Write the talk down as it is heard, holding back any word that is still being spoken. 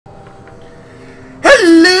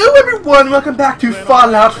everyone, welcome back to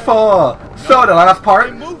Fallout 4! So, the last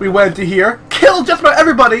part, we went to here, killed just about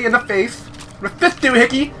everybody in the face, with this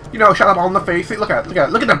doohickey, you know, shot him all in the face. See, look at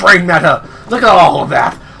the brain matter! Look at all of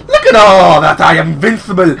that! Look at all that! I am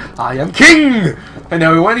invincible! I am king! And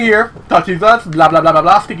now we went here, touch these nuts, blah blah blah blah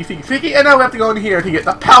blah, sticky, and now we have to go in here to get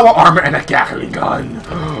the power armor and a Gatling gun.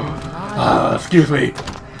 Excuse me.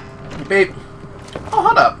 Babe. Oh,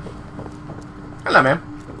 hold up. Hello, ma'am.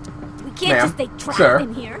 We can't just stay trapped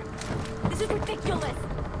in here. This is ridiculous.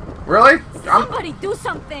 Really? Somebody do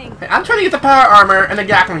something. Hey, I'm trying to get the power armor and the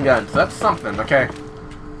Gatling gun, so that's something, okay?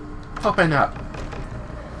 Open up.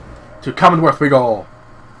 To Commonwealth we go.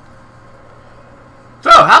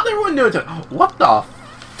 So, how's everyone doing today? What the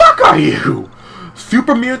fuck are you?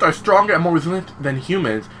 Super mutants are stronger and more resilient than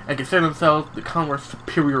humans and consider themselves the Commonwealth's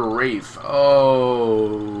superior race.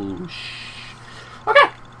 Oh,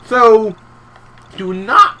 okay, so do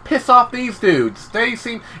not piss off these dudes. They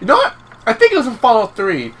seem... You know what? I think it was in Fallout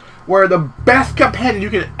 3 where the best companion you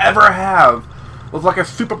could ever have was like a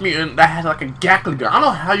super mutant that had like a Gatling gun. I don't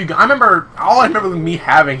know how you got... All I remember was me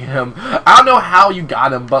having him. I don't know how you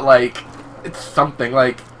got him, but like... It's something,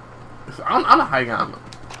 like... I don't know how you got him.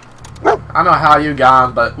 I don't know how you got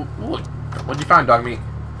him, but... What'd you find, dog meat?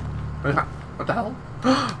 What the hell?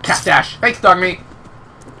 Cat dash! Thanks, dog meat!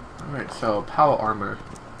 Alright, so, power armor.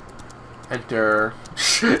 Enter...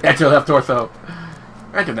 Enter left torso.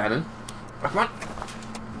 Enter that in. Come on.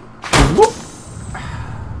 Whoop.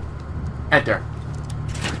 Enter.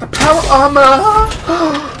 The power armor!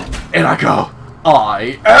 And I go,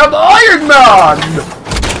 I am Iron Man!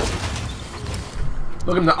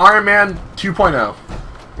 Look at the Iron Man 2.0.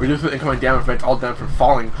 Reduce the incoming damage, prevents all damage from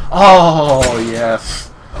falling. Oh, yes.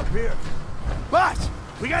 Up here. But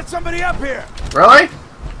we got somebody up here. Really?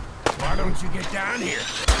 Why don't you get down here?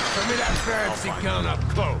 Show me that fancy gun up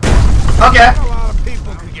close. Okay. Not a lot of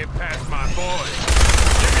people can get past my boys.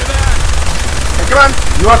 Give me that. Hey, come on.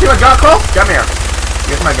 You want to see my gun close? Come here.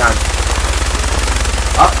 Here's my gun.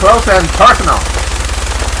 Up close and personal.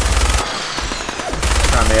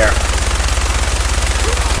 Down there.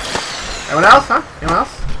 Anyone else, huh? Anyone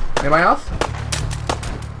else? Anybody else?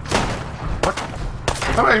 What?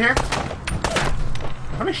 Is someone in here?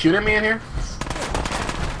 Somebody shooting me in here?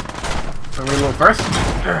 Let me move first.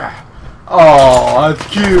 Oh, that's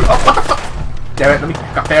cute. Oh, what the fuck? Damn it, let me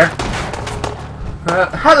back up there.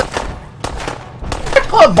 How did I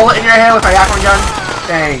pull a bullet in your head with my Gatling gun?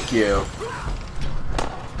 Thank you.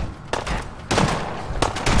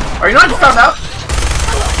 Oh, you know what I just found out?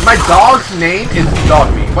 My dog's name is Dog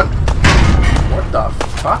Meat. What the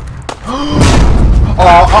fuck?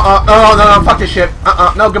 Oh, no, fuck this shit.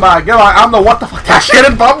 No, goodbye. I'm the what the fuck that shit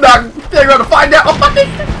and bum dog. They're gonna find out. Oh, fuck this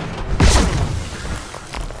shit.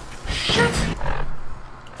 Shit.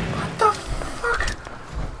 What the fuck?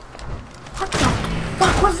 What the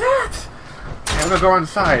fuck was that? Okay, I'm gonna go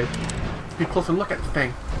inside. Be a closer look at the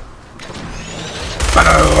thing.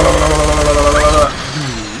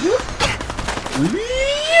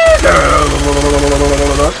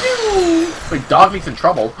 Wait, dog meat's in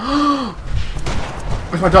trouble.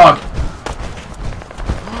 Where's my dog?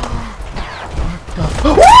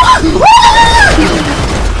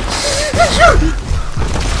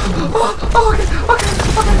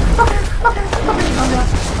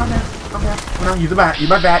 Okay. No, use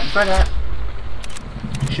my bat.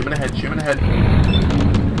 Shoot him in the head.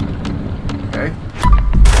 Okay.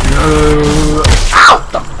 Ow!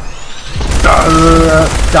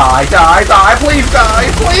 Die, please die,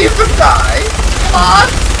 just die! Come on!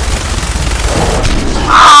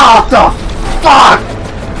 Oh, the fuck!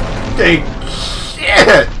 Dang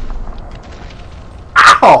shit!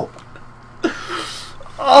 Ow!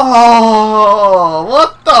 Oh,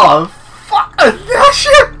 what the fuck is that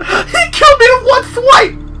shit? He killed me in one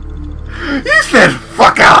swipe! He said,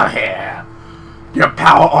 fuck out here! Your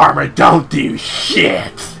power armor don't do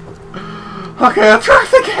shit! Okay, let's try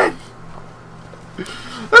this again!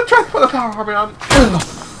 Let's try to put the power armor on.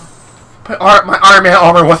 My Iron Man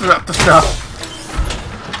armor wasn't up to snuff.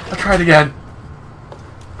 I'll try it again.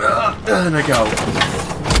 And I go.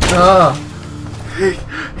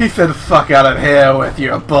 He said, fuck out of here with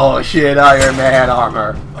your bullshit Iron Man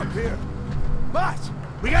armor. Up here. But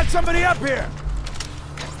we got somebody up here.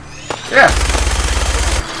 Yes.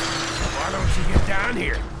 Why don't you get down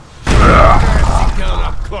here? Fancy gun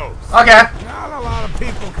up close. Okay. Not a lot of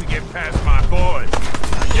people can get past my boys.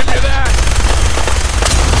 Give me that!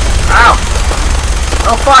 Ow!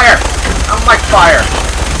 No fire! I don't like fire.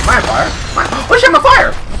 Am I on fire? Oh shit, I'm on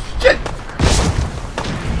fire! Shit!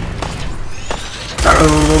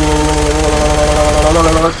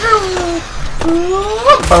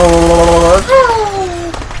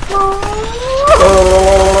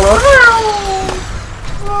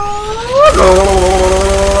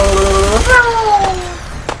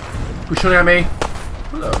 shooting at me?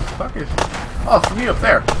 Who the fuck is... Oh, it's me up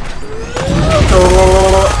there.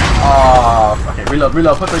 Oh, okay,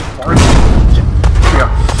 reload, quickly. Shit. Here we go.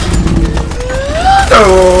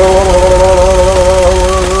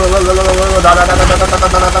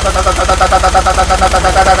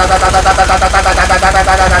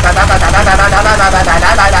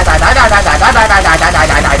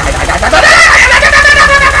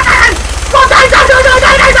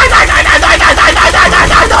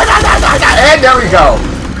 And there we go.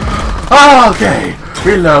 Okay,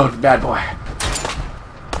 reload, bad boy.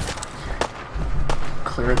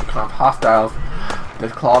 Clear the comp hostiles.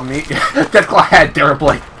 DeathClaw me. DeathClaw had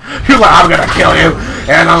terribly. He's like, I'm gonna kill you,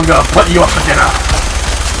 and I'm gonna put you up for dinner.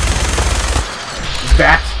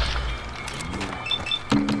 That.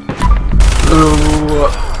 Ooh,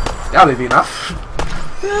 that was easy enough.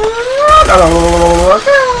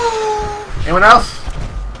 Anyone else?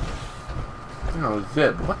 No,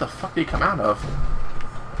 Zip. What the fuck did he come out of?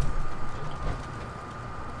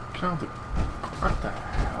 What the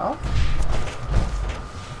hell?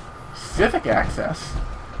 Civic access?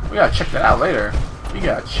 We gotta check that out later. We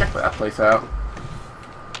gotta check that place out.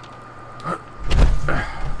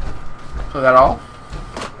 So that all?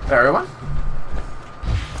 Is that everyone?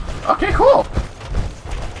 Okay, cool.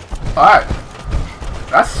 Alright.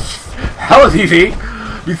 That's... That was easy.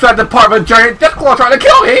 Besides the part of a giant DeathClaw trying to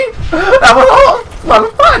kill me! That was all a lot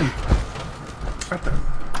of fun! Right there.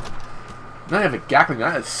 Now we have a Gatling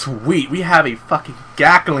gun. That's sweet. We have a fucking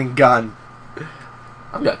Gatling gun.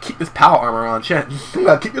 I'm gonna keep this power armor on, shit. I'm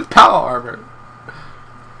gonna keep this power armor.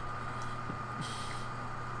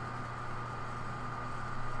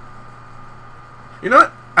 You know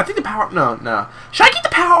what? I think the power... No. Should I keep the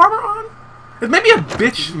power armor on? It's maybe a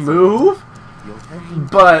bitch move,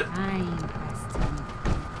 but...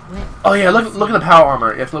 Oh yeah, look at the power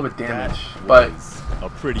armor. Yeah, it's a little bit damaged, but... A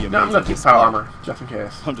pretty amazing No, I'm gonna keep power armor, just in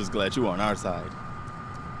case. I'm just glad you're on our side.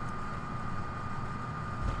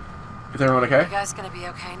 Is everyone okay? You guys gonna be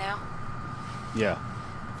okay now? Yeah,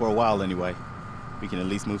 for a while anyway. We can at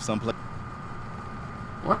least move someplace.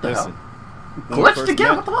 What the Listen, hell? Glitched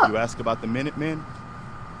again? What the fuck? You ask about the Minutemen?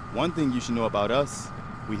 One thing you should know about us,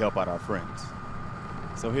 we help out our friends.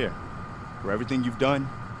 So here, for everything you've done,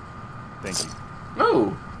 thank you.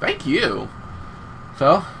 Oh, thank you.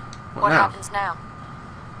 So, what now? Happens now?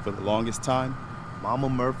 For the longest time, Mama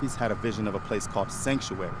Murphy's had a vision of a place called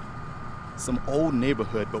Sanctuary. Some old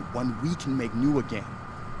neighborhood, but one we can make new again.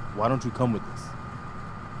 Why don't you come with us?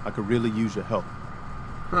 I could really use your help.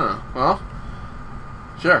 Huh, well,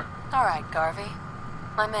 sure. Alright, Garvey.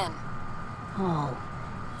 I'm in. Oh,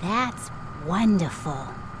 that's wonderful.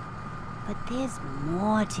 But there's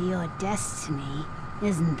more to your destiny,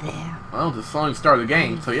 isn't there? Well, the song started the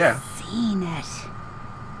game, so yeah. I've seen it.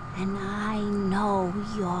 And I know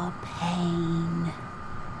your pain.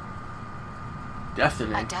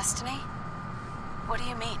 Destiny. A destiny? What do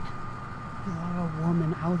you mean? You're a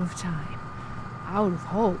woman out of time, out of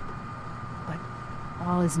hope. But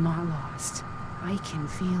all is not lost. I can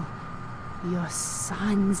feel your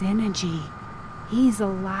son's energy. He's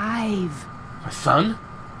alive. My son?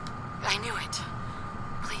 I knew it.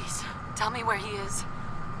 Please, tell me where he is.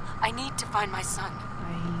 I need to find my son.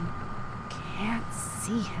 I can't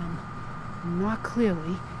see him, not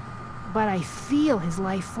clearly, but I feel his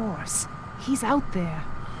life force. He's out there.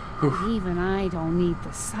 Even I don't need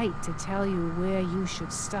the sight to tell you where you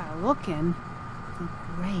should start looking. The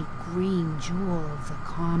great green jewel of the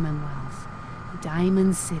Commonwealth.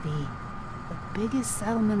 Diamond City. The biggest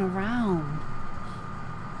settlement around.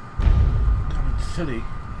 Diamond City?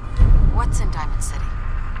 What's in Diamond City?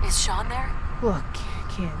 Is Sean there? Look,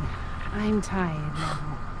 kid, I'm tired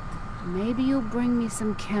now. Maybe you'll bring me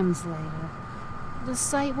some chems later. The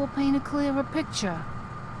sight will paint a clearer picture.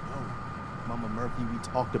 Mama Murphy, we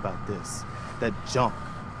talked about this. That junk.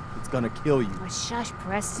 It's gonna kill you. Well, shush,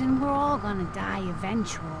 Preston. We're all gonna die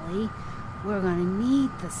eventually. We're gonna need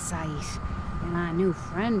the sight. And our new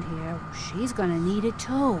friend here, she's gonna need it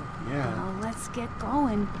too. Yeah. Well, let's get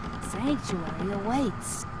going. Sanctuary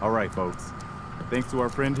awaits. Alright, folks. Thanks to our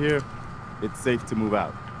friend here, it's safe to move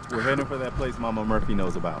out. We're heading for that place Mama Murphy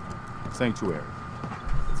knows about. Sanctuary.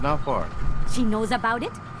 It's not far. She knows about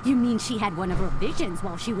it? You mean she had one of her visions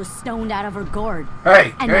while she was stoned out of her gourd?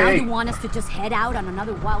 Hey, And now you want us to just head out on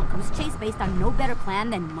another wild goose chase based on no better plan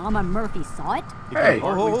than Mama Murphy saw it? Hey.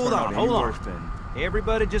 Oh, hold on.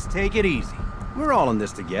 Everybody just take it easy. We're all in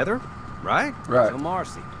this together, right? Right. So,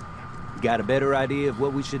 Marcy, you got a better idea of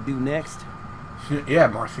what we should do next? Yeah,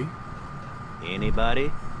 Marcy.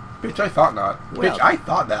 Anybody? Bitch, I thought not. Well, Bitch, I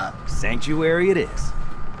thought that. Sanctuary it is.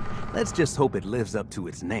 Let's just hope it lives up to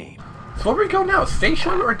its name. So where do we go now?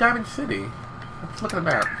 Sanctuary or Diamond City? Let's look at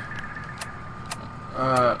the map.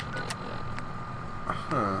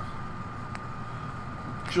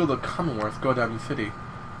 Jewel the Commonwealth, go Diamond City.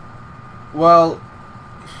 Well,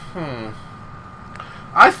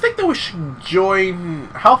 I think that we should join...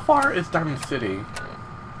 How far is Diamond City?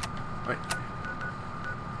 Like...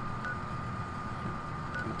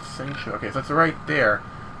 Sanctuary. Okay, so it's right there.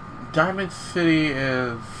 Diamond City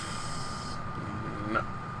is... No.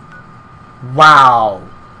 Wow!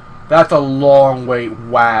 That's a long way.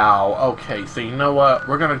 Wow. Okay, so you know what?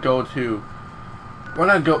 We're gonna go to... We're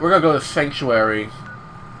gonna go to Sanctuary,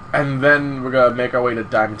 and then we're gonna make our way to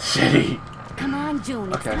Diamond City. Come on,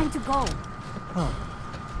 June. It's time to go. Oh,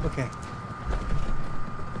 okay.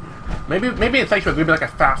 Maybe in Sanctuary there'd be like a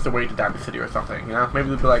faster way to Diamond City or something. You know, maybe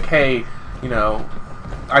they'd be like, hey, you know,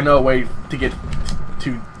 I know a way to get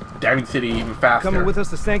to Diamond City even faster. Coming with us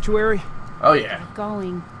to Sanctuary? Oh yeah. Keep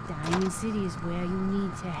going. Diamond City is where you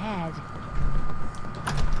need to head.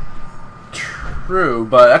 True,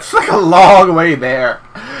 but that's like a long way there.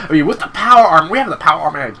 I mean, with the power armor, we have the power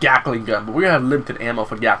armor and a Gatling gun, but we have limited ammo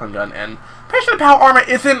for Gatling gun, and pretty sure the power armor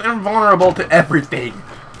isn't invulnerable to everything.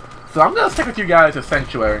 So I'm gonna stick with you guys to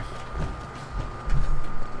Sanctuary.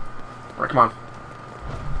 Alright, come on.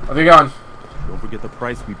 Where are you going? Don't forget the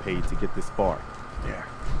price we paid to get this far. Yeah.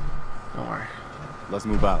 Don't worry. Let's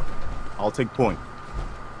move out. I'll take point.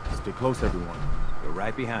 Stay close, everyone. We're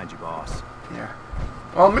right behind you, boss. Yeah.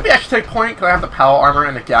 Well, maybe I should take point because I have the power armor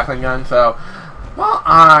and the Gatling gun, so... Well,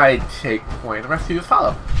 I take point. The rest of you just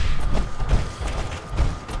follow.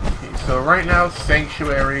 Okay, so right now,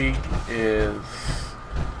 Sanctuary is...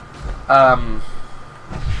 I'm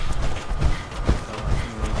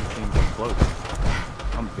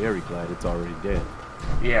very glad it's already dead.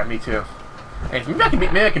 Yeah, me too. Hey,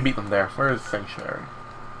 maybe I can beat them there. Where is Sanctuary?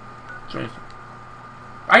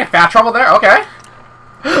 I get fast travel there? Okay.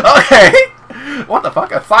 Okay. What the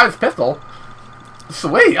fuck? A silenced pistol?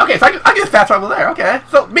 Sweet. Okay, so I get fast travel there. Okay.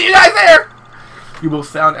 So, meet you guys there! You will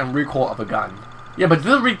sound and recoil of a gun. Yeah, but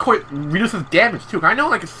this recoil reduces damage too. I know,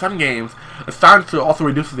 like, in some games, a silencer also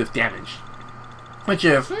reduces its damage. Which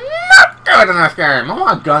is not good in this game. I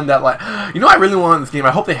want a gun that, like... You know what I really want in this game?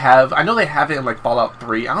 I hope they have... I know they have it in, like, Fallout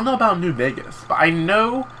 3. I don't know about New Vegas, but I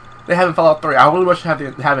know they have it in Fallout 3. I really wish to have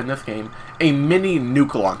it in this game. A mini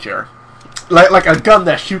nuke launcher. Like a gun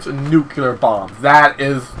that shoots nuclear bombs. That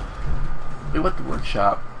is... Wait, what's the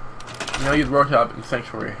workshop? You know, use workshop in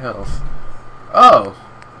Sanctuary Hills. Oh.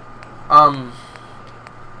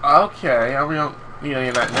 Okay, we don't need any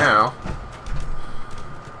of that now.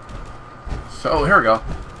 So, here we go.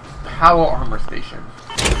 Power armor station.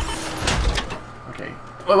 Okay.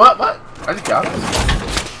 Wait, what? I just got it.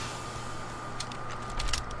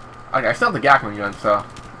 Okay, I still have the Gatling gun, so...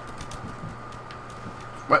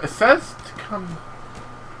 What, it says to come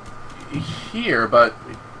here, but...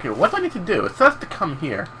 Okay, what do I need to do? It says to come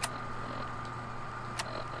here.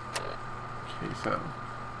 Okay, so...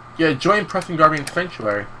 Yeah, join Pressing Guardian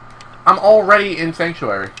Sanctuary. I'm already in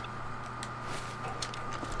Sanctuary.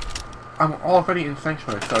 I'm already in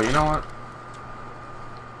Sanctuary, so you know what?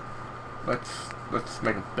 Let's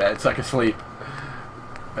make a bed so I can sleep.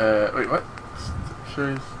 Wait, what?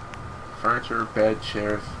 Chairs, furniture, bed,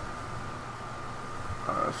 chairs,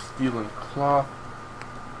 steel and cloth.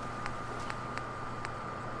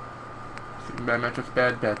 Bed, mattress,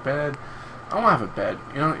 bed. I want to have a bed.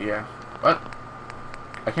 You know, yeah. What?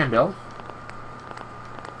 I can't build?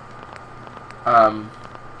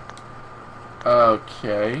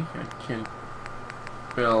 Okay. I can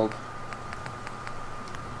build.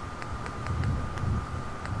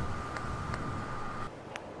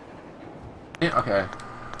 Yeah, okay.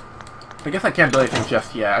 I guess I can't build anything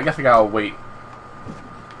just yet. I guess I gotta wait.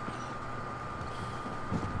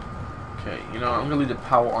 Okay, you know, I'm gonna leave the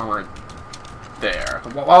power armor there.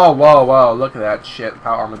 Whoa, look at that shit.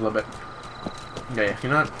 Power armor a little bit. Okay, you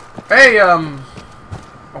know what? Hey,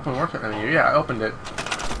 open workshop menu. Yeah, I opened it.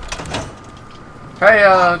 Hey,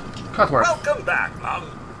 Cuthworth. Welcome back,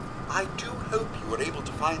 Mum. I do hope you were able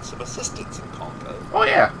to find some assistance in Congo. Oh,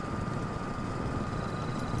 yeah.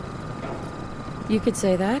 You could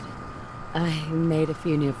say that. I made a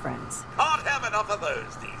few new friends. Can't have enough of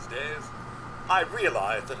those these days. I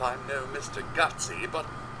realize that I'm no Mr. Gutsy, but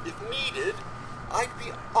if needed, I'd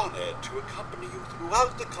be honored to accompany you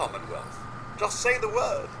throughout the Commonwealth. Just say the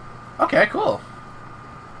word. Okay, cool.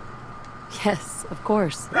 Yes, of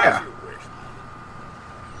course. Yeah. As you wish.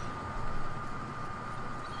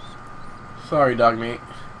 Sorry, dog meat.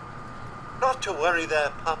 Not to worry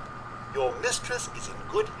there, pup. Your mistress is in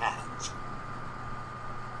good hands.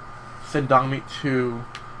 Send dog meat to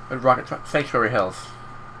the rocket truck. Sanctuary Hills.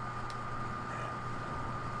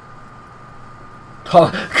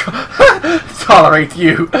 Tolerates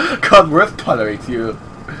you. Codsworth tolerates you.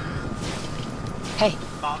 Hey.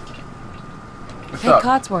 What's Hey, up?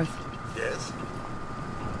 Codsworth. Yes?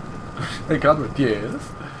 Hey, Codsworth, yes.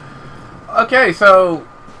 Okay, so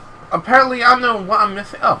apparently I don't know what I'm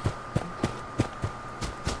missing. Oh.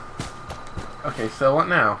 Okay, so what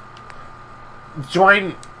now?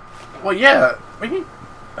 Join. Well, yeah. Maybe.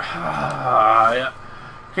 Yeah.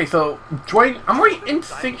 Okay, so join. I'm already in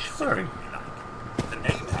Sanctuary. The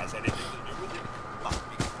name has anything to do with it. Must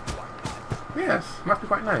be quite nice. Yes, must be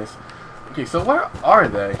quite nice. Okay, so where are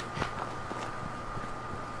they?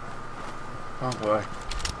 Oh boy.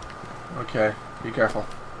 Okay, be careful.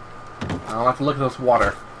 I don't have to look at this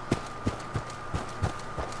water.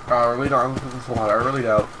 I really don't look at this water. I really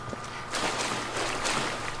don't.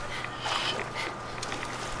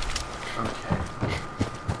 Okay.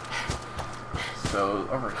 So,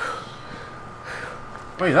 over.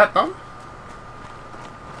 Wait, is that dumb?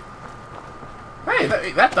 Hey,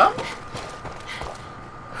 that dumb?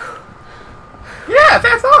 Yeah,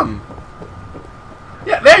 that's dumb.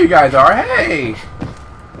 Yeah, there you guys are. Hey.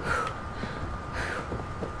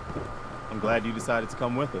 I'm glad you decided to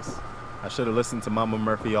come with us. I should have listened to Mama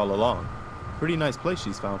Murphy all along. Pretty nice place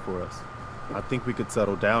she's found for us. I think we could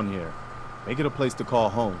settle down here. Make it a place to call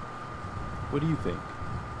home. What do you think?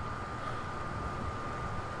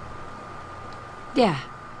 Yeah.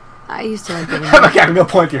 I used to like the I'm not gonna go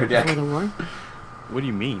point to your dick. before the war. What do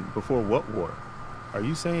you mean? Before what war? Are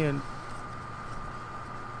you saying...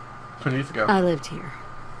 20 years ago. I lived here.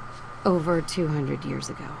 Over 200 years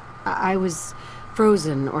ago. I was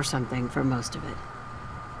frozen or something for most of it.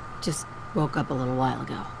 Just woke up a little while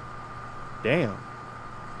ago. Damn.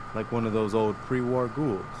 Like one of those old pre-war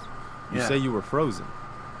ghouls. You Yeah. say you were frozen.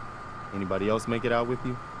 Anybody else make it out with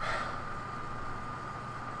you?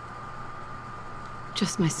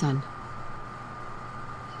 Just my son.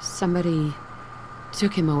 Somebody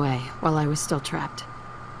took him away while I was still trapped.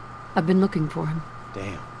 I've been looking for him.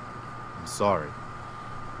 Damn. I'm sorry.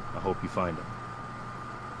 I hope you find him.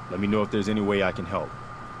 Let me know if there's any way I can help.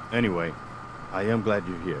 Anyway, I am glad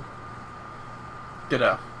you're here.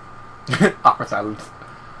 Ditto. Awkward silence.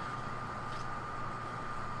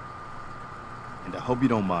 And I hope you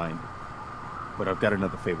don't mind, but I've got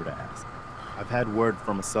another favor to ask. I've had word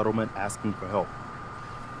from a settlement asking for help.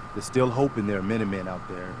 There's still hope in there are Minutemen out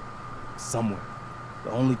there, somewhere.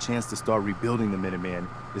 The only chance to start rebuilding the Minutemen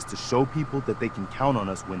is to show people that they can count on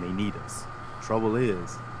us when they need us. Trouble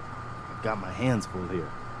is, I've got my hands full here.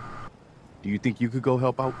 Do you think you could go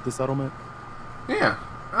help out the settlement? Yeah,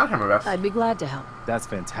 I'll try my best. I'd be glad to help. That's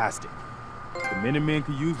fantastic. The Minutemen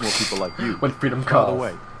could use more people like you. When freedom By the calls.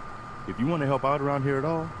 way, if you want to help out around here at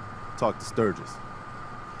all, talk to Sturgis.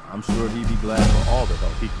 I'm sure he'd be glad for all the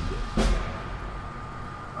help he can get.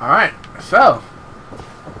 Alright, so.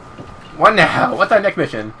 What now? What's our next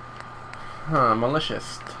mission?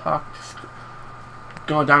 Malicious.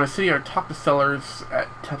 Go down the city or talk to sellers at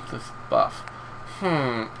Tempest Buff.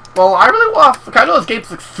 Well, I really want to. I know this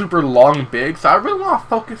game's like super long and big, so I really want to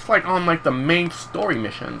focus like on like the main story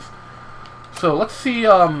missions. So let's see.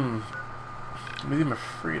 Museum of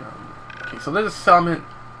Freedom. Okay, so there's a settlement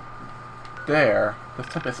there. The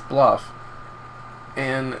Tempest Bluff.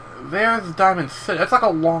 And there's Diamond City. That's like a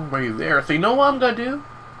long way there. So you know what I'm gonna do?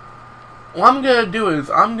 What I'm gonna do is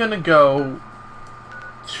I'm gonna go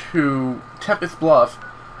to Tempest Bluff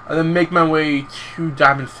and then make my way to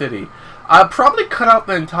Diamond City. I'll probably cut out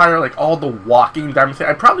the entire like all the walking Diamond City.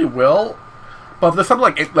 I probably will, but if there's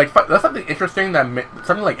something like there's something interesting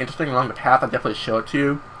interesting along the path, I'll definitely show it to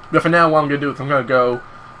you. But for now, what I'm gonna do is I'm gonna go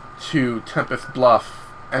to Tempest Bluff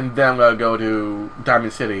and then I'm gonna go to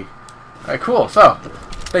Diamond City. Alright, cool. So,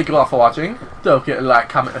 thank you all for watching. Don't forget to like,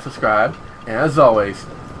 comment, and subscribe. And as always,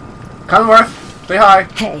 Conworth, say hi.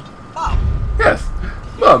 Hey. Yes.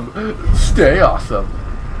 Mom, stay awesome.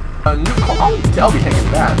 New call. I'll be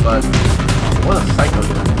taking that, but what a psycho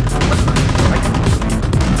dude.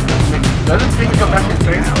 Does it make me go back in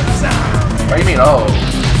space? What do you mean? Oh,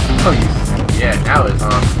 yeah, now it's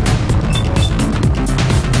on.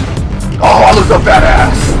 Oh, I look so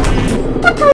badass.